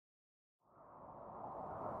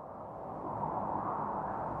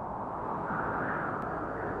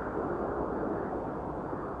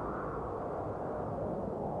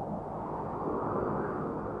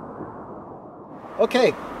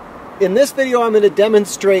Okay, in this video I'm going to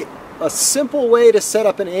demonstrate a simple way to set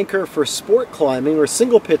up an anchor for sport climbing or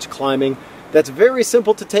single pitch climbing that's very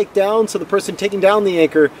simple to take down, so the person taking down the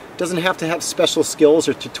anchor doesn't have to have special skills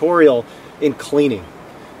or tutorial in cleaning.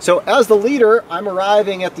 So as the leader, I'm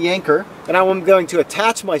arriving at the anchor and I'm going to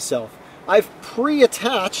attach myself. I've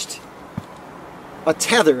pre-attached a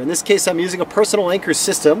tether. In this case I'm using a personal anchor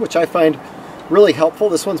system, which I find really helpful.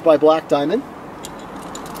 This one's by Black Diamond.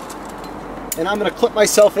 And I'm going to clip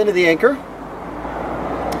myself into the anchor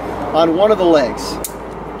on one of the legs.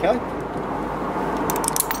 Okay?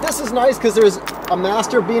 This is nice because there's a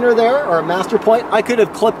master beaner there, or a master point. I could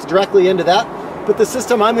have clipped directly into that, but the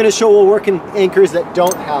system I'm going to show will work in anchors that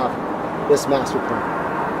don't have this master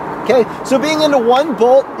point. Okay, so being into one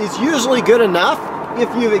bolt is usually good enough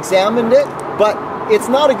if you've examined it, but it's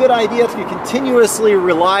not a good idea if you continuously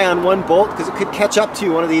rely on one bolt, because it could catch up to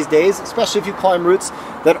you one of these days, especially if you climb routes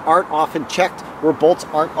that aren't often checked, where bolts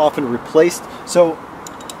aren't often replaced. So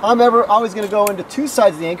I'm always going to go into two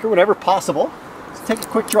sides of the anchor whenever possible. Just take a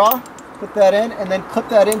quick draw, put that in, and then clip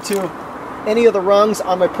that into any of the rungs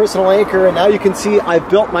on my personal anchor. And now you can see I've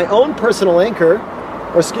built my own personal anchor,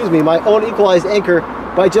 or excuse me, my own equalized anchor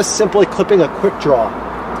by just simply clipping a quick draw.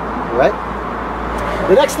 All right?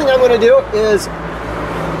 The next thing I'm going to do is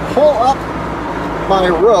pull up my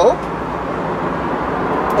rope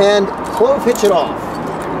and clove hitch it off.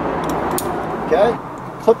 Okay,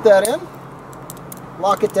 clip that in,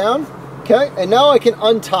 lock it down. Okay, and now I can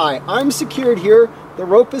untie. I'm secured here, the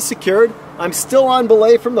rope is secured. I'm still on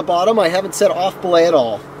belay from the bottom. I haven't set off belay at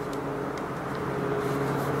all.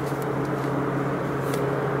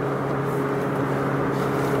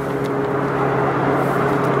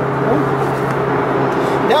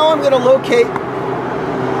 Now I'm going to locate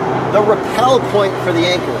the rappel point for the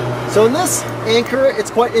anchor. So in this anchor, it's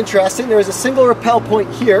quite interesting. There's a single rappel point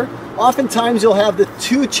here. Oftentimes you'll have the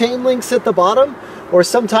two chain links at the bottom, or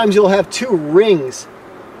sometimes you'll have two rings.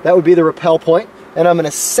 That would be the rappel point. And I'm going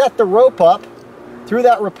to set the rope up through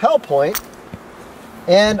that rappel point,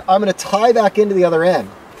 and I'm going to tie back into the other end.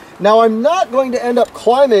 Now I'm not going to end up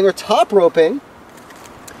climbing or top roping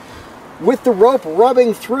with the rope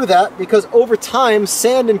rubbing through that, because over time,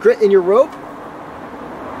 sand and grit in your rope,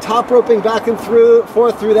 top roping back and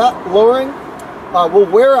forth through that, lowering, will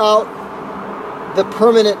wear out the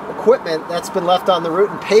permanent equipment that's been left on the route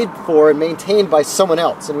and paid for and maintained by someone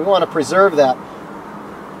else. And we want to preserve that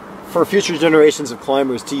for future generations of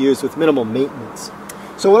climbers to use with minimal maintenance.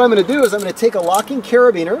 So what I'm going to do is I'm going to take a locking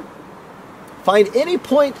carabiner, find any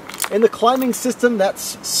point in the climbing system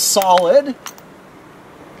that's solid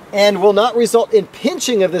and will not result in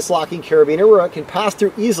pinching of this locking carabiner, where it can pass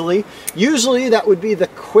through easily. Usually that would be the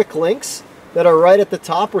quick links that are right at the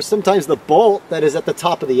top, or sometimes the bolt that is at the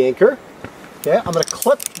top of the anchor. Okay, I'm going to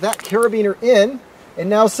clip that carabiner in and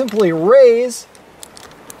now simply raise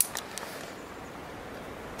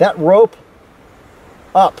that rope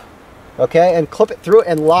up, okay, and clip it through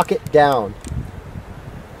and lock it down.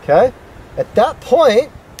 Okay, at that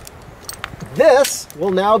point, this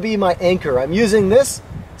will now be my anchor. I'm using this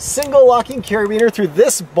single locking carabiner through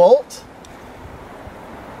this bolt,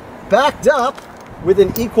 backed up with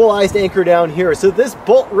an equalized anchor down here. So this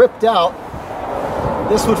bolt ripped out,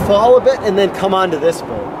 this would fall a bit and then come onto this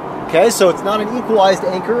bolt. Okay, so it's not an equalized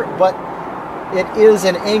anchor, but it is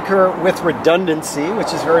an anchor with redundancy,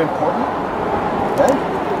 which is very important. Okay,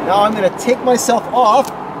 now I'm going to take myself off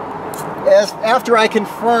after I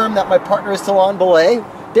confirm that my partner is still on belay.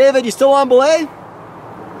 David, you still on belay?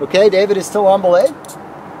 Okay, David is still on belay.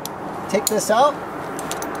 Take this out.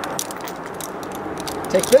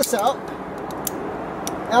 Take this out.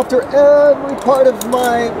 After every part of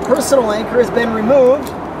my personal anchor has been removed,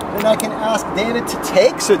 then I can ask David to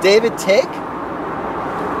take. So David, take.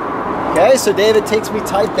 Okay, so David takes me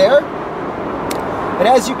tight there. And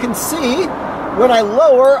as you can see, when I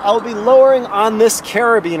lower, I'll be lowering on this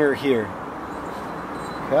carabiner here.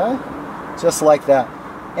 Okay, just like that.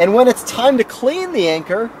 And when it's time to clean the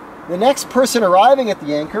anchor, the next person arriving at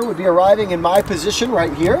the anchor would be arriving in my position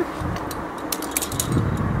right here,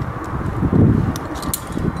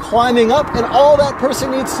 climbing up, and all that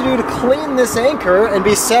person needs to do to clean this anchor and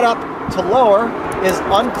be set up to lower is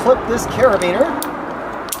unclip this carabiner,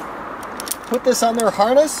 put this on their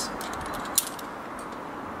harness,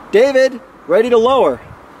 David, ready to lower,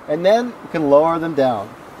 and then you can lower them down.